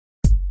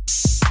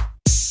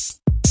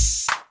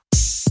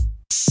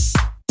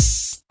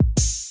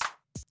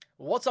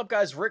What's up,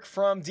 guys? Rick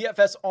from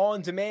DFS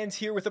On Demand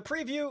here with a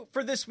preview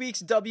for this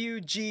week's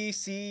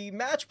WGC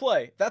Match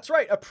Play. That's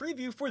right, a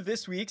preview for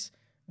this week's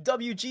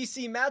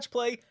WGC Match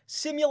Play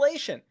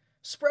simulation,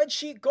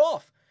 Spreadsheet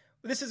Golf.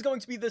 This is going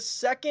to be the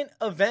second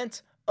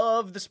event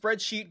of the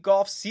Spreadsheet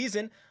Golf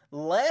season.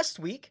 Last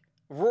week,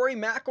 Rory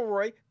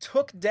McIlroy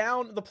took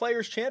down the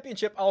Players'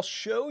 Championship. I'll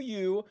show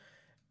you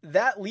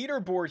that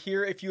leaderboard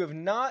here. If you have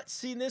not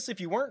seen this,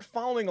 if you weren't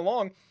following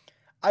along,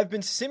 I've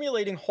been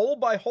simulating hole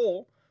by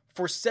hole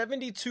for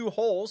 72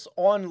 holes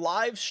on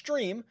live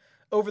stream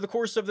over the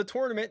course of the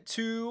tournament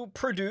to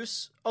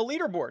produce a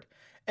leaderboard.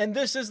 And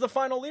this is the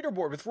final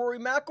leaderboard with Rory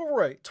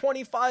McIlroy,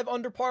 25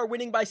 under par,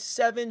 winning by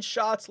 7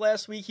 shots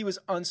last week. He was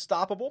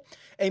unstoppable.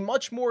 A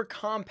much more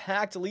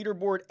compact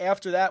leaderboard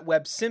after that.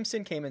 Webb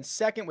Simpson came in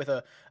second with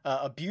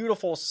a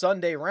beautiful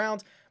Sunday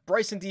round.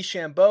 Bryson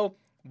DeChambeau,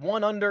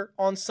 1 under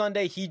on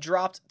Sunday. He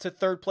dropped to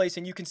third place,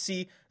 and you can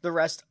see the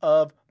rest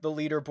of the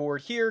leaderboard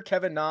here.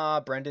 Kevin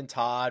Na, Brendan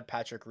Todd,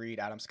 Patrick Reed,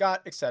 Adam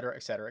Scott, etc.,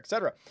 etc.,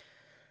 etc.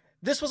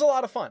 This was a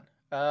lot of fun.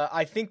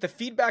 I think the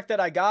feedback that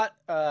I got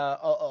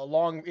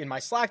along in my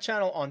Slack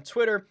channel on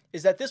Twitter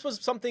is that this was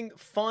something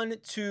fun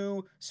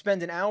to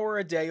spend an hour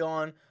a day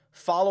on,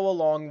 follow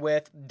along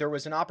with. There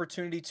was an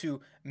opportunity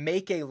to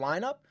make a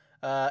lineup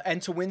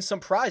and to win some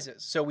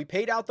prizes. So we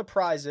paid out the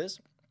prizes.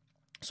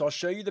 So I'll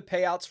show you the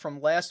payouts from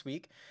last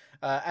week.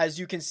 As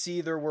you can see,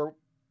 there were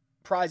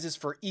prizes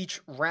for each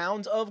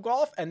round of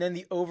golf and then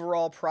the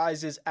overall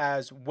prizes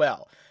as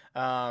well.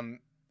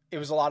 It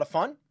was a lot of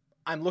fun.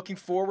 I'm looking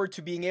forward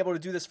to being able to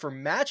do this for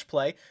match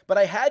play, but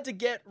I had to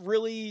get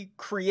really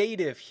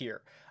creative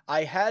here.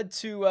 I had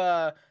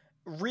to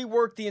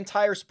rework the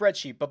entire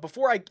spreadsheet. But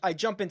before I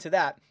jump into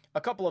that,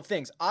 a couple of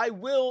things. I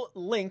will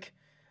link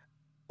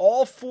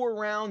all 4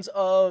 rounds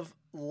of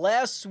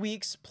last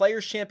week's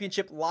Players'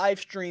 Championship live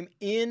stream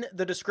in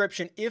the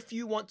description if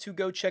you want to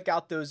go check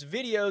out those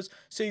videos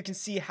so you can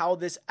see how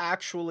this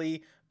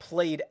actually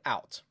played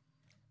out.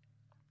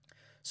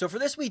 So for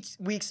this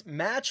week's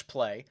match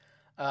play,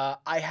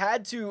 I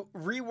had to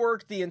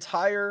rework the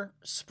entire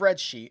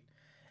spreadsheet,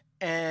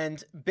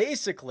 and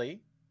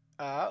basically,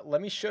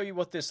 let me show you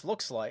what this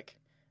looks like.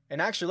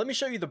 And actually, let me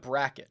show you the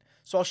bracket.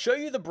 So I'll show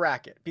you the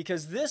bracket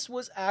because this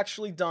was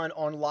actually done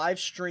on live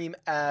stream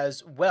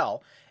as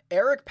well.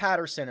 Eric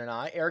Patterson and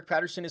I, Eric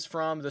Patterson is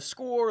from The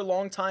Score,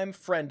 longtime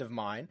friend of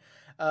mine.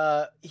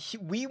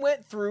 We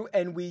went through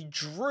and we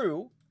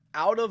drew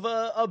out of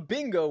a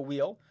bingo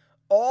wheel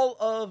all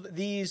of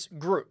these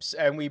groups,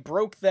 and we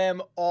broke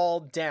them all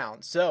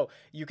down. So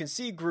you can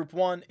see Group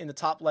 1 in the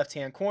top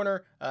left-hand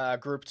corner,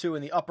 Group 2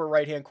 in the upper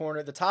right-hand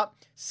corner. The top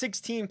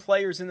 16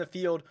 players in the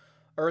field,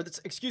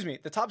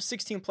 the top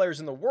 16 players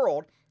in the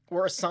world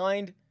were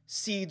assigned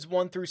seeds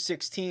 1 through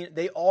 16.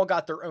 They all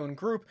got their own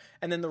group,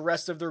 and then the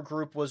rest of their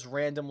group was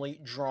randomly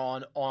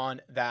drawn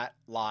on that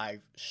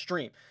live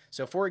stream.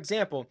 So, for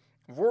example,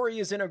 Rory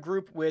is in a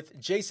group with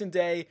Jason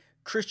Day,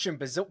 Christian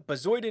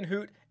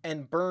Bezuidenhout,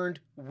 and Bernd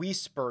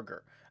Wiesberger.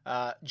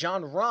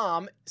 John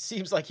Rahm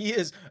seems like he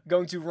is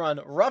going to run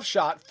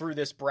roughshod through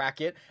this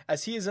bracket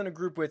as he is in a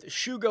group with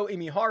Shugo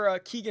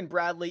Imihara, Keegan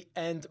Bradley,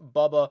 and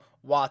Bubba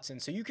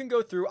Watson. So you can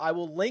go through. I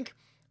will link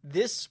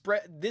this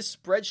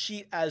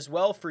spreadsheet as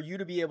well for you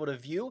to be able to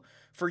view,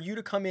 for you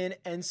to come in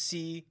and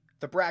see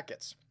the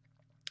brackets.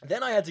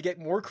 Then I had to get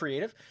more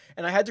creative,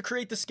 and I had to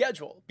create the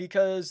schedule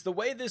because the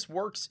way this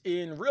works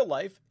in real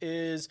life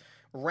is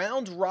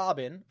round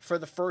robin for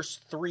the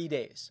first 3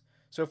 days.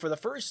 So for the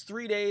first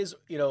 3 days,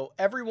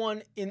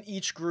 everyone in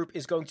each group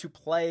is going to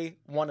play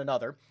one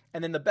another,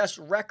 and then the best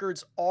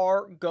records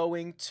are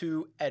going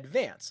to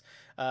advance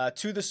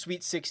to the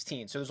Sweet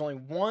 16. So there's only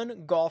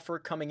one golfer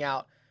coming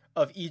out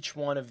of each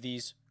one of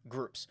these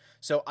groups.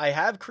 So I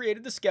have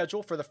created the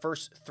schedule for the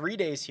first 3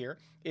 days here.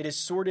 It is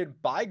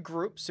sorted by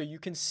group, so you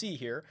can see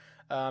here.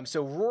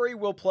 So Rory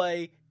will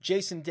play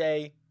Jason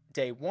Day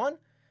 1.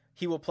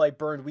 He will play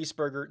Bernd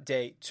Wiesberger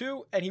day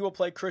 2, and he will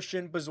play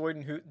Christian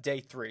Bezuidenhout day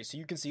 3. So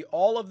you can see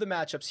all of the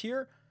matchups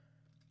here.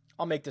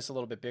 I'll make this a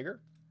little bit bigger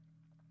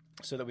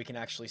so that we can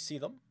actually see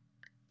them.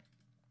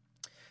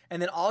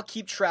 And then I'll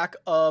keep track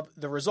of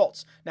the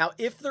results. Now,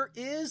 if there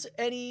is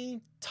any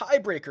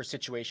tiebreaker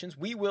situations,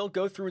 we will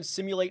go through and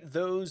simulate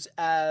those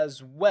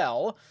as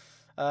well.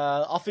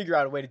 I'll figure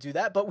out a way to do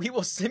that, but we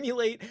will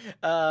simulate,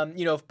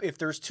 if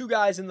there's 2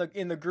 guys in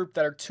the group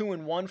that are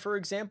 2-1, for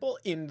example,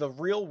 in the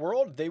real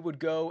world, they would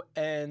go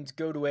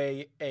to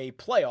a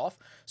playoff.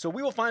 So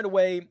we will find a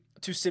way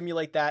to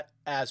simulate that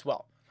as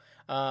well.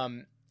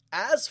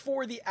 As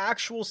for the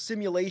actual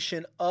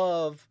simulation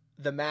of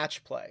the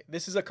match play,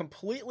 this is a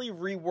completely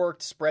reworked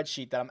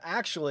spreadsheet that I'm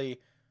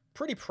actually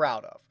pretty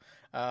proud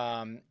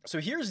of. So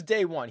here's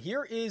day 1.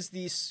 Here is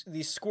the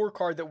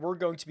scorecard that we're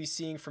going to be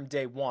seeing from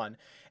day 1.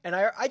 And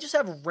I just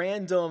have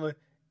random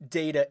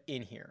data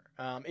in here.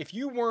 If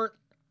you weren't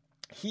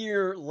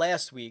here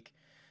last week,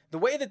 the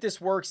way that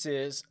this works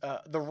is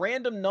the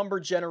random number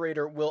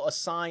generator will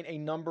assign a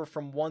number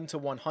from 1 to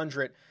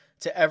 100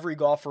 to every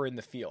golfer in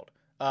the field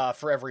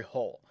for every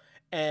hole.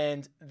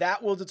 and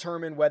that will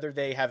determine whether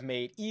they have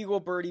made eagle,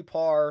 birdie,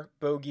 par,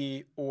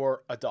 bogey,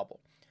 or a double.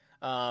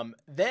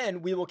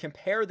 Then we will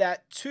compare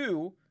that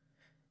to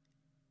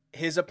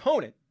his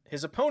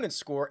opponent's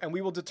score, and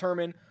we will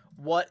determine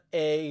whether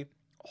a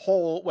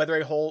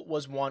hole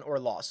was won or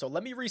lost. So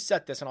let me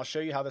reset this, and I'll show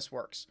you how this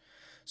works.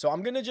 So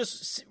I'm going to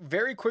just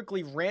very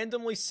quickly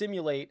randomly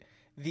simulate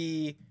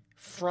the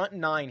front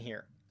 9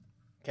 here.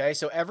 Okay,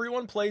 so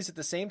everyone plays at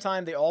the same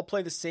time. They all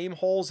play the same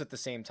holes at the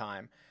same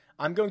time.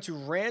 I'm going to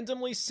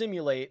randomly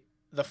simulate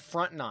the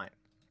front 9.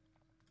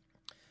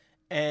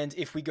 And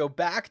if we go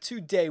back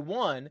to day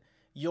 1,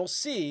 you'll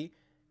see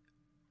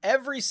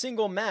every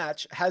single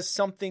match has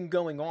something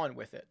going on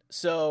with it.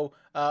 So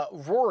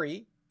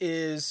Rory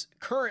is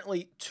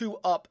currently 2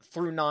 up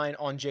through 9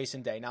 on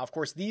Jason Day. Now, of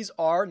course, these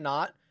are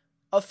not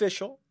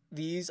official.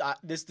 This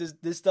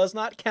does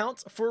not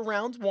count for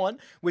round 1,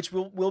 which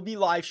will be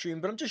live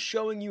streamed, but I'm just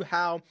showing you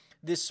how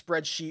this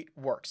spreadsheet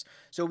works.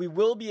 So we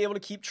will be able to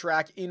keep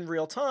track in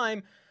real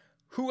time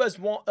who's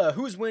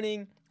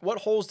winning, what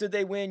holes did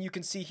they win. You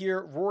can see here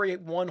Rory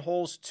won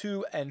holes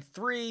 2 and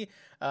 3.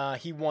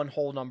 He won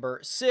hole number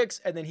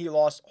 6, and then he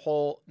lost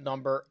hole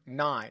number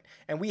 9.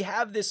 And we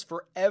have this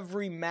for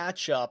every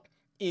matchup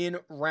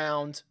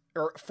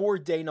for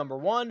day number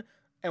 1.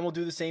 And we'll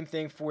do the same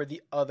thing for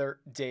the other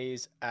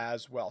days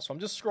as well. So I'm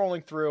just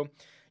scrolling through.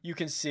 You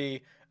can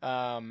see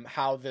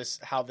how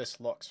this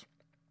looks.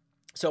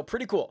 So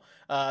pretty cool,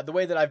 the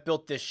way that I've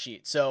built this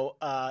sheet. So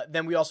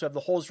then we also have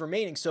the holes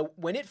remaining. So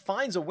when it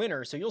finds a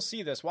winner, so you'll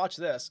see this. Watch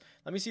this.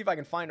 Let me see if I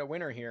can find a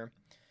winner here.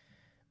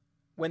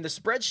 When the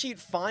spreadsheet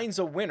finds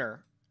a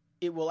winner,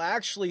 it will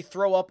actually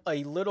throw up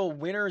a little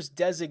winner's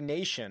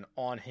designation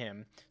on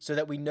him so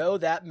that we know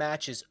that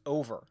match is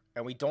over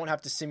and we don't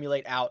have to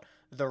simulate out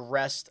the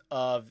rest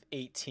of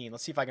 18.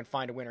 Let's see if I can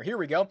find a winner. Here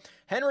we go.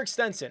 Henrik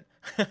Stenson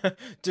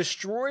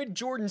destroyed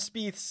Jordan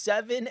Spieth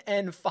 7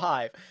 and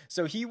 5.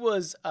 So he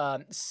was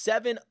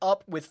 7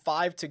 up with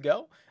 5 to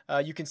go.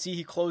 You can see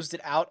he closed it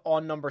out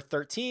on number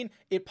 13.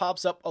 It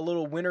pops up a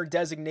little winner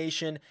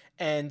designation,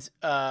 and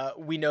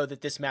we know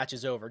that this match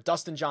is over.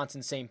 Dustin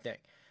Johnson, same thing.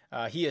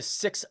 He is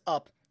 6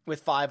 up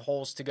with 5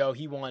 holes to go.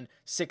 He won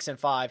 6 and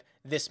 5.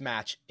 This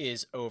match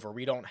is over.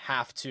 We don't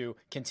have to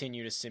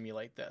continue to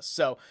simulate this.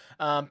 So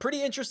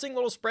pretty interesting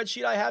little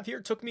spreadsheet I have here.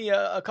 It took me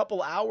a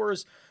couple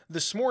hours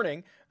this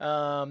morning,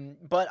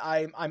 but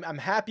I'm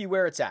happy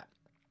where it's at.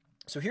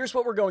 So here's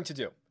what we're going to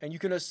do. And you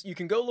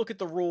can go look at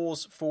the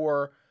rules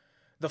for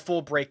the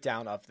full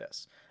breakdown of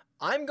this.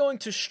 I'm going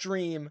to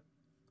stream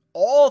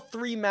all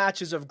 3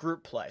 matches of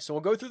group play. So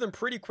we'll go through them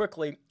pretty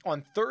quickly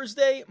on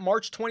Thursday,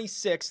 March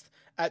 26th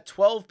at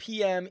 12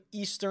 p.m.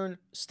 Eastern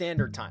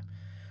Standard Time.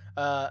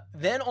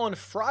 Then on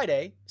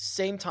Friday,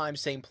 same time,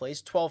 same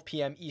place, 12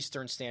 p.m.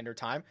 Eastern Standard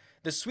Time,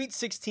 the Sweet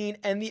 16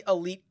 and the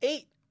Elite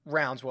 8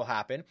 rounds will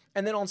happen.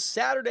 And then on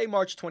Saturday,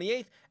 March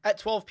 28th at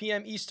 12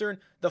 p.m. Eastern,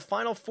 the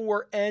Final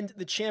Four and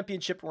the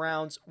championship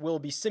rounds will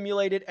be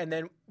simulated, and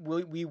then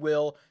we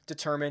will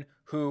determine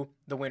who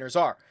the winners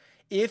are.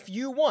 If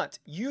you want,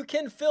 you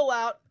can fill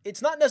out,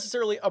 it's not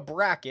necessarily a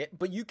bracket,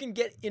 but you can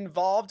get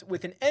involved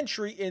with an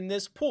entry in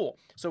this pool.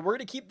 So we're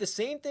going to keep the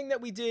same thing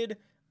that we did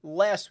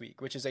last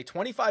week, which is a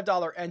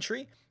 $25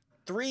 entry,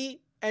 3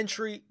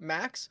 entry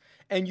max,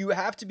 and you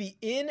have to be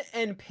in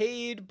and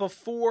paid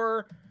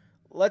before,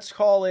 let's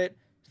call it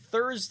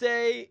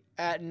Thursday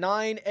at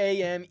 9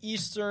 a.m.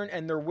 Eastern,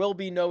 and there will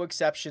be no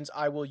exceptions.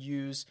 I will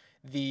use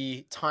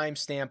the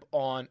timestamp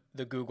on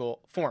the Google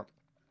form.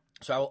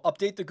 So I will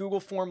update the Google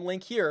form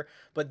link here,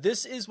 but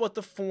this is what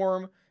the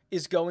form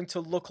is going to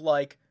look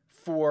like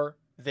for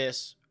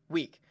this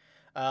week.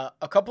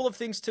 A couple of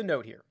things to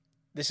note here.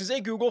 This is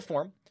a Google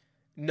form.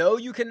 No,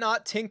 you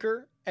cannot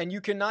tinker and you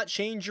cannot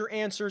change your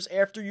answers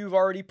after you've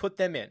already put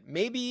them in.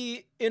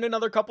 Maybe in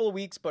another couple of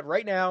weeks, but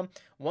right now,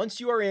 once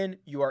you are in,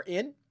 you are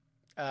in.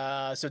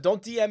 So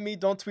don't DM me,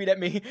 don't tweet at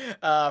me.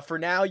 For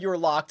now, you're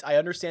locked. I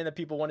understand that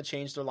people want to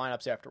change their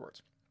lineups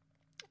afterwards.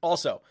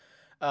 Also,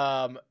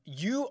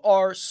 you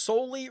are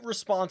solely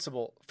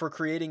responsible for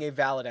creating a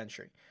valid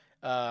entry.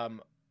 I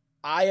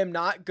am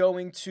not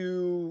going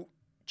to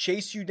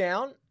chase you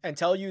down and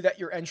tell you that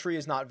your entry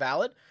is not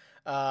valid.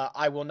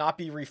 I will not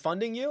be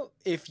refunding you.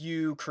 If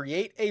you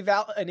create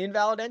an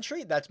invalid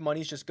entry, that's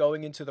money's just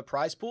going into the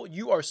prize pool.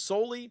 You are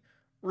solely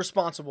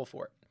responsible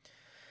for it.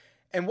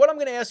 And what I'm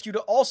going to ask you to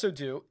also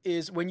do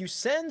is when you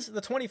send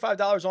the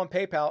 $25 on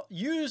PayPal,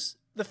 use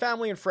the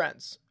family and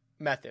friends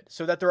method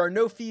so that there are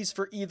no fees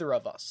for either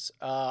of us.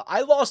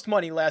 I lost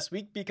money last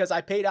week because I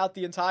paid out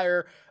the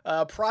entire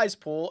prize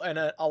pool, and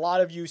a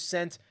lot of you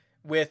sent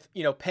with,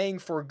 paying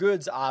for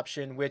goods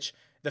option, which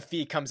the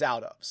fee comes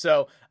out of.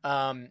 So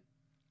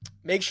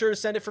make sure to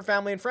send it for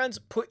family and friends.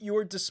 Put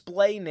your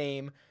display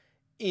name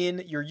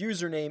in your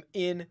username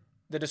in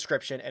the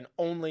description, and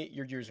only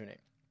your username.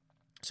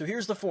 So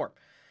here's the form.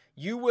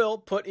 You will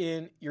put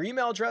in your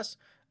email address,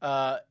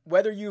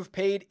 whether you've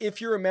paid, if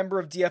you're a member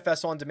of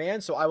DFS On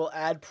Demand, so I will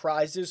add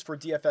prizes for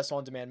DFS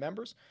On Demand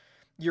members,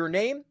 your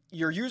name,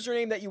 your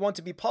username that you want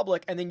to be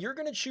public, and then you're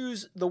going to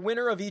choose the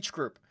winner of each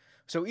group.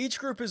 So each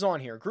group is on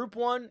here. Group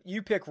 1,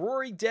 you pick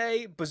Rory,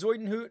 Day,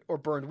 Bezuidenhout, or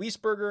Bernd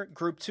Wiesberger.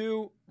 Group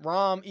 2,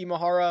 Rahm,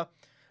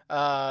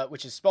 Imahara,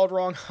 which is spelled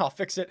wrong. I'll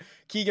fix it.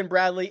 Keegan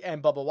Bradley,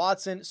 and Bubba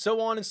Watson. So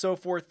on and so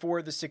forth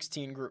for the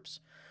 16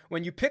 groups.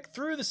 When you pick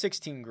through the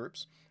 16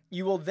 groups,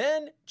 you will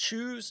then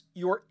choose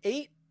your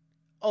 8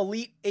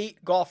 Elite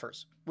 8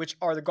 golfers, which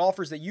are the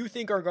golfers that you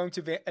think are going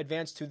to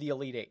advance to the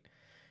Elite 8.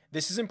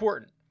 This is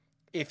important.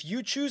 If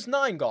you choose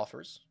 9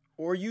 golfers,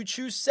 or you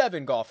choose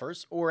 7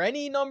 golfers, or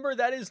any number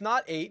that is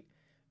not 8,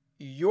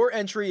 your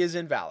entry is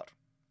invalid.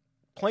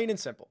 Plain and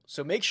simple.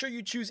 So make sure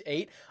you choose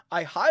 8.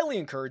 I highly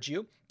encourage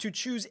you to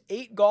choose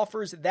 8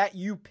 golfers that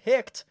you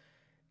picked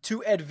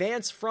to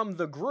advance from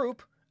the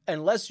group,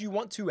 unless you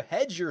want to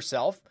hedge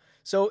yourself.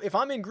 So if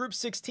I'm in group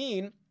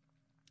 16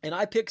 and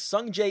I pick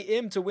Sung Jae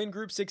Im to win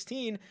group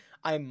 16,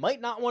 I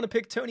might not want to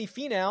pick Tony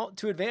Finau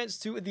to advance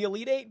to the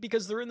Elite 8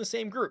 because they're in the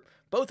same group.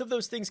 Both of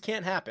those things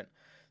can't happen.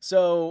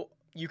 So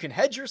you can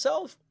hedge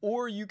yourself,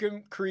 or you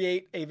can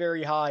create a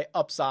very high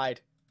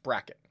upside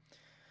bracket.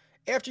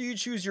 After you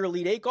choose your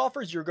Elite 8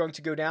 golfers, you're going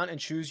to go down and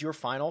choose your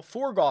Final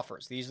 4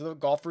 golfers. These are the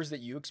golfers that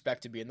you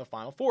expect to be in the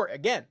Final 4.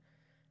 Again,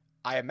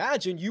 I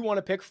imagine you want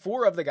to pick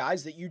 4 of the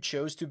guys that you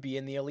chose to be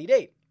in the Elite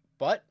 8.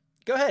 But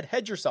go ahead,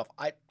 hedge yourself.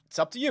 It's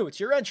up to you. It's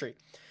your entry.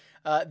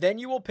 Then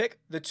you will pick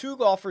the 2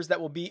 golfers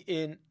that will be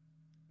in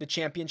the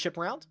championship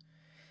round.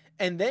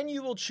 And then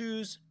you will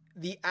choose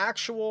the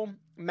actual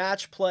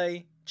match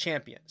play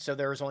champion. So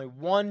there is only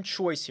one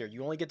choice here.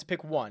 You only get to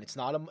pick one. It's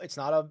not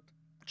a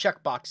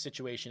checkbox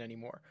situation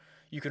anymore.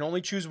 You can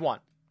only choose one.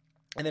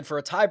 And then for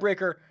a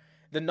tiebreaker,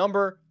 the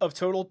number of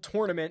total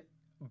tournament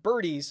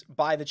birdies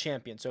by the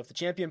champion. So if the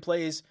champion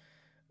plays,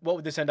 what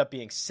would this end up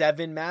being?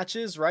 7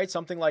 matches, right?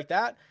 Something like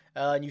that.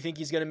 And you think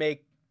he's going to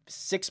make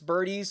 6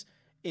 birdies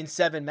in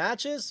 7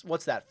 matches?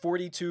 What's that?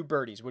 42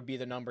 birdies would be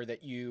the number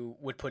that you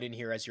would put in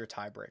here as your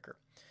tiebreaker.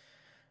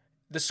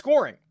 The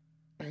scoring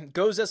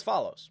goes as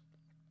follows.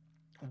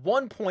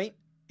 1 point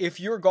if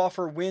your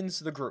golfer wins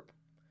the group.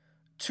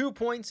 2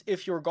 points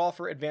if your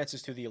golfer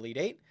advances to the Elite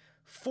 8.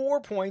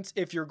 4 points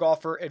if your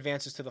golfer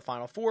advances to the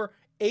Final 4.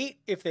 8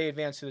 if they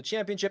advance to the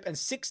championship. And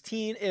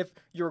 16 if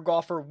your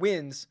golfer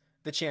wins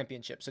the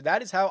championship. So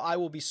that is how I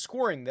will be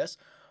scoring this.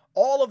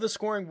 All of the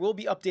scoring will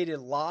be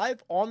updated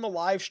live on the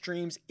live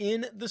streams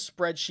in the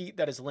spreadsheet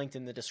that is linked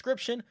in the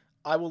description.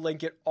 I will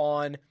link it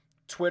on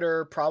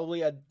Twitter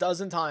probably a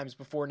dozen times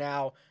before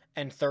now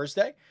and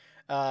Thursday.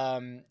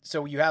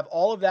 So you have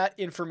all of that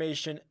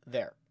information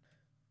there.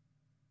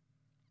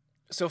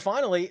 So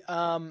finally,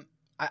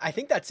 I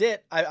think that's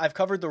it. I've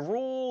covered the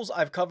rules.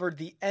 I've covered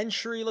the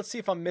entry. Let's see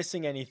if I'm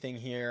missing anything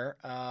here.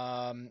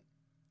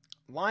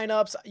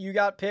 Lineups, you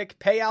got pick.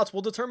 Payouts,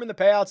 we'll determine the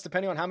payouts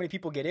depending on how many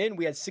people get in.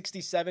 We had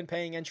 67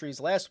 paying entries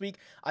last week.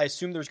 I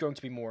assume there's going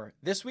to be more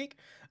this week.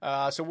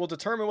 So we'll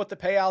determine what the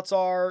payouts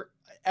are.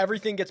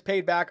 Everything gets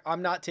paid back.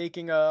 I'm not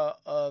taking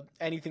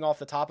anything off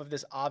the top of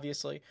this,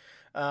 obviously.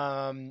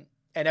 And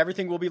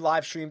everything will be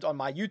live streamed on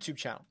my YouTube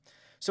channel.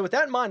 So with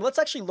that in mind, let's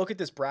actually look at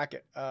this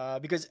bracket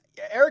because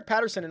Eric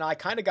Patterson and I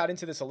kind of got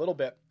into this a little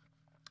bit,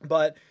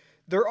 but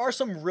there are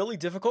some really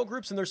difficult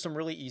groups and there's some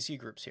really easy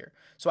groups here.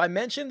 So I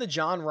mentioned the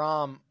Jon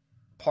Rahm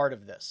part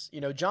of this.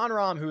 You know, Jon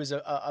Rahm, who is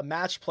a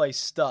match play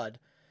stud,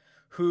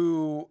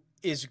 who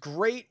is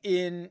great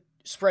in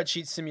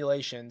spreadsheet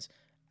simulations,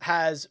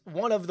 has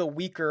one of the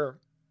weaker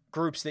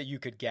groups that you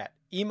could get.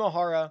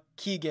 Imahara,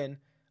 Keegan,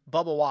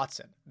 Bubba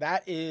Watson.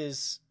 That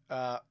is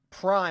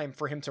prime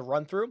for him to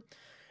run through.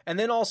 And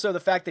then also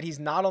the fact that he's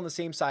not on the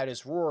same side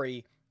as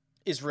Rory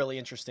is really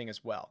interesting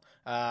as well.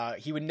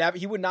 He would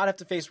not have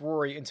to face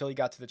Rory until he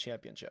got to the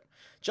championship.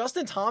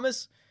 Justin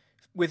Thomas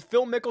with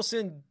Phil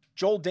Mickelson,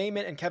 Joel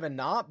Damon, and Kevin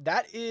Na,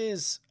 that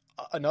is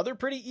another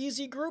pretty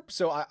easy group.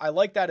 So I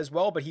like that as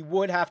well, but he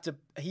would have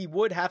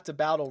to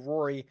battle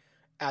Rory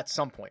at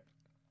some point.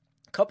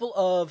 A couple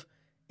of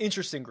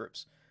interesting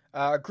groups.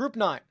 Group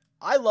 9,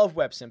 I love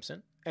Webb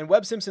Simpson, and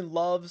Webb Simpson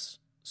loves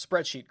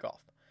spreadsheet golf.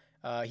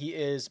 He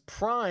is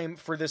prime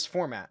for this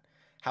format.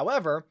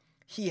 However,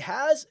 he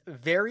has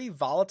very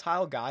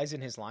volatile guys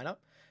in his lineup.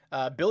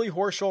 Billy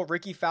Horschel,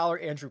 Ricky Fowler,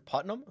 Andrew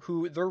Putnam,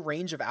 who their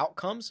range of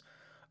outcomes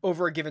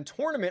over a given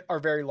tournament are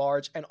very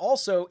large, and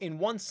also in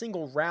one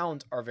single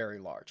round are very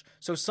large.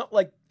 So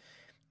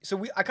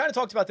I kind of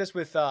talked about this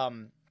with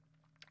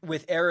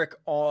Eric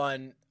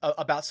on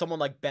about someone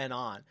like Ben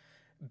On.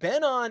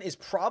 Ben On is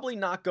probably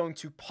not going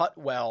to putt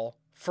well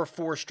for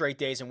 4 straight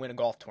days and win a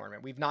golf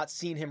tournament. We've not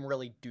seen him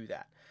really do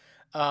that.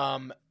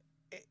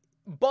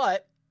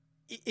 But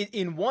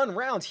in one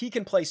round, he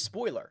can play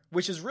spoiler,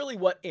 which is really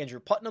what Andrew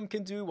Putnam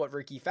can do, what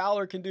Ricky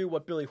Fowler can do,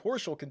 what Billy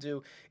Horschel can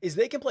do, is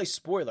they can play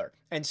spoiler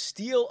and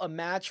steal a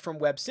match from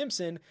Webb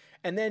Simpson.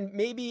 And then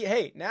maybe,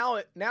 hey,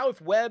 now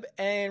if Webb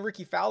and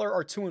Ricky Fowler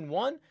are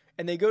 2-1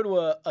 and they go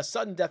to a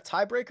sudden death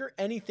tiebreaker,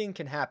 anything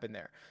can happen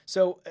there.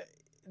 So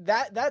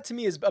that to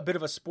me is a bit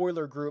of a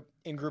spoiler group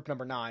in group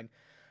number 9.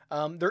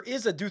 There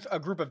is a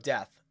group of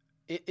death.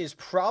 It is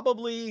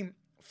probably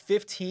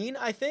 15,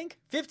 I think.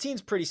 15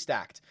 is pretty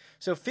stacked.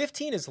 So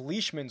 15 is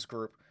Leishman's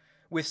group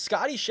with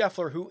Scotty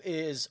Scheffler, who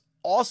is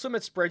awesome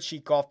at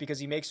spreadsheet golf because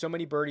he makes so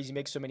many birdies, he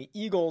makes so many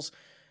eagles,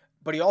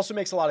 but he also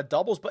makes a lot of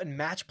doubles. But in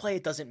match play,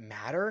 it doesn't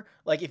matter.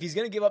 Like, if he's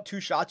going to give up 2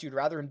 shots, you'd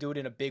rather him do it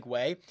in a big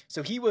way.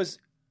 So he was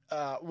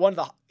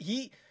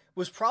he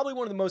was probably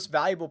one of the most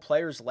valuable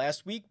players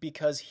last week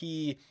because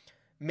he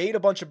made a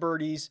bunch of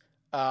birdies,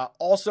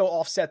 also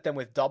offset them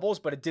with doubles,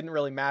 but it didn't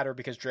really matter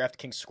because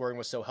DraftKings scoring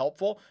was so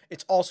helpful.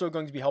 It's also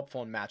going to be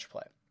helpful in match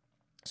play.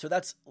 So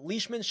that's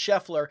Leishman,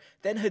 Scheffler,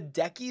 then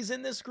Hideki's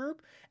in this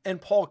group, and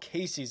Paul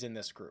Casey's in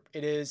this group.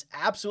 It is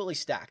absolutely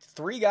stacked.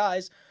 3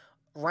 guys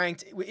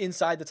ranked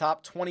inside the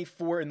top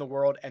 24 in the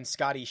world, and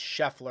Scotty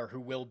Scheffler, who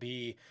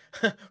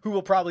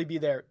will probably be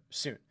there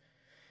soon.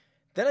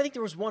 Then I think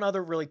there was one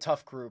other really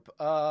tough group.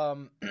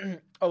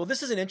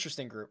 This is an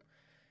interesting group.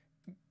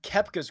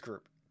 Koepka's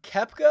group.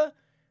 Koepka,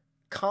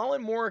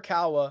 Colin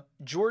Morikawa,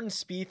 Jordan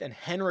Spieth, and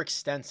Henrik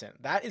Stenson.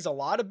 That is a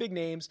lot of big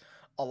names,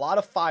 a lot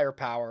of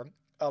firepower,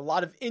 a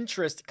lot of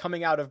interest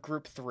coming out of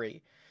Group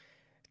 3.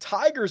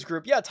 Tiger's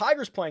group. Yeah,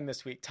 Tiger's playing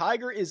this week.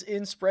 Tiger is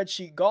in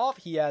spreadsheet golf.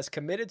 He has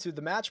committed to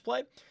the match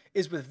play.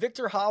 Is with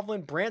Victor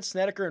Hovland, Brandt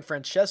Snedeker, and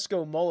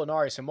Francesco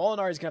Molinari. So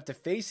Molinari is going to have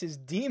to face his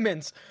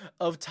demons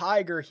of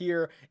Tiger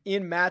here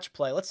in match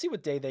play. Let's see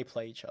what day they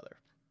play each other.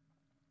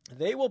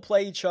 They will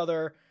play each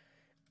other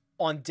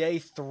on day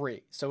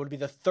 3. So it would be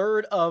the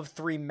 3rd of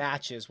 3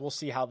 matches. We'll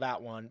see how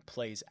that one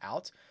plays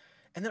out.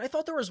 And then I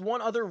thought there was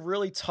one other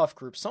really tough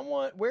group.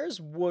 Where's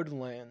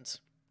Woodland?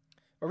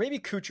 Or maybe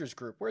Kuchar's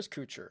group. Where's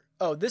Kuchar?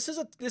 Oh, this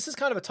is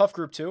kind of a tough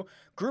group too.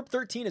 Group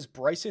 13 is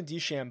Bryson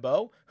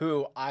DeChambeau,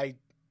 who I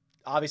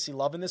obviously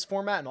love in this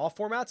format and all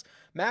formats.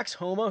 Max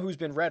Homa, who's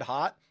been red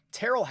hot.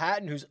 Tyrrell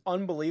Hatton, who's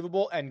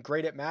unbelievable and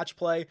great at match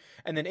play.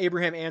 And then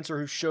Abraham Ancer,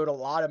 who showed a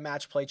lot of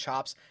match play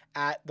chops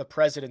at the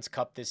President's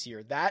Cup this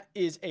year. That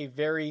is a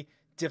very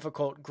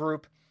difficult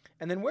group.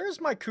 And then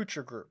where's my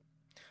Kuchar group?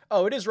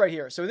 Oh, it is right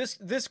here. So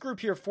this group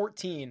here,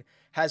 14,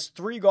 has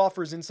 3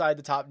 golfers inside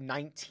the top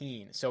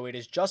 19. So it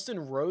is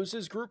Justin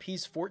Rose's group.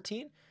 He's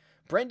 14.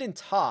 Brendan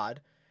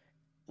Todd,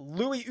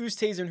 Louis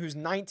Oosthuizen, who's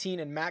 19,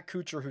 and Matt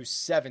Kuchar, who's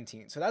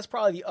 17. So that's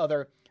probably the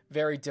other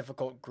very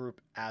difficult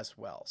group as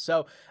well.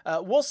 So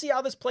we'll see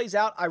how this plays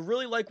out. I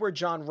really like where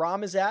Jon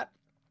Rahm is at.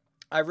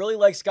 I really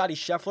like Scotty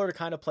Scheffler to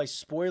kind of play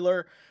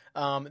spoiler.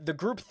 The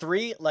group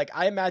 3,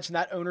 I imagine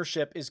that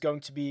ownership is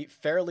going to be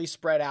fairly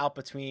spread out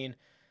between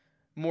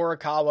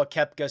Morikawa,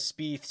 Koepka,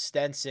 Spieth,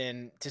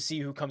 Stenson to see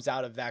who comes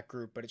out of that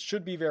group, but it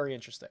should be very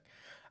interesting.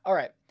 All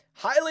right.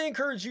 Highly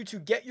encourage you to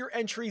get your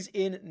entries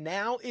in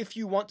now if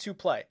you want to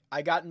play.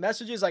 I got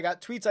messages, I got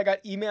tweets, I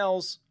got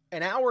emails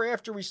an hour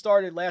after we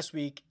started last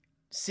week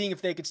seeing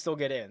if they could still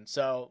get in.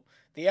 So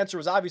the answer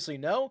was obviously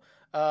no,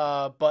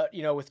 but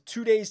with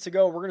 2 days to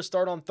go, we're going to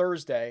start on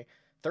Thursday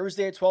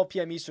at 12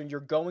 p.m. Eastern. You're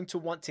going to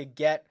want to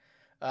get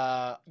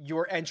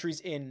your entries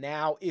in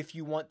now if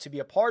you want to be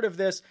a part of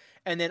this.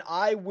 And then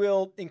I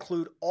will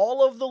include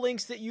all of the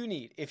links that you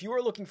need. If you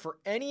are looking for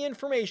any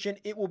information,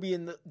 it will be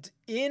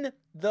in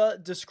the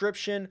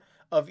description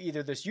of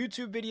either this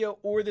YouTube video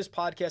or this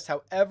podcast,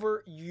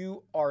 however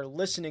you are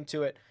listening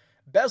to it.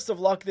 Best of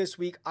luck this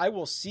week. I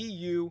will see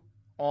you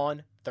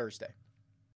on Thursday.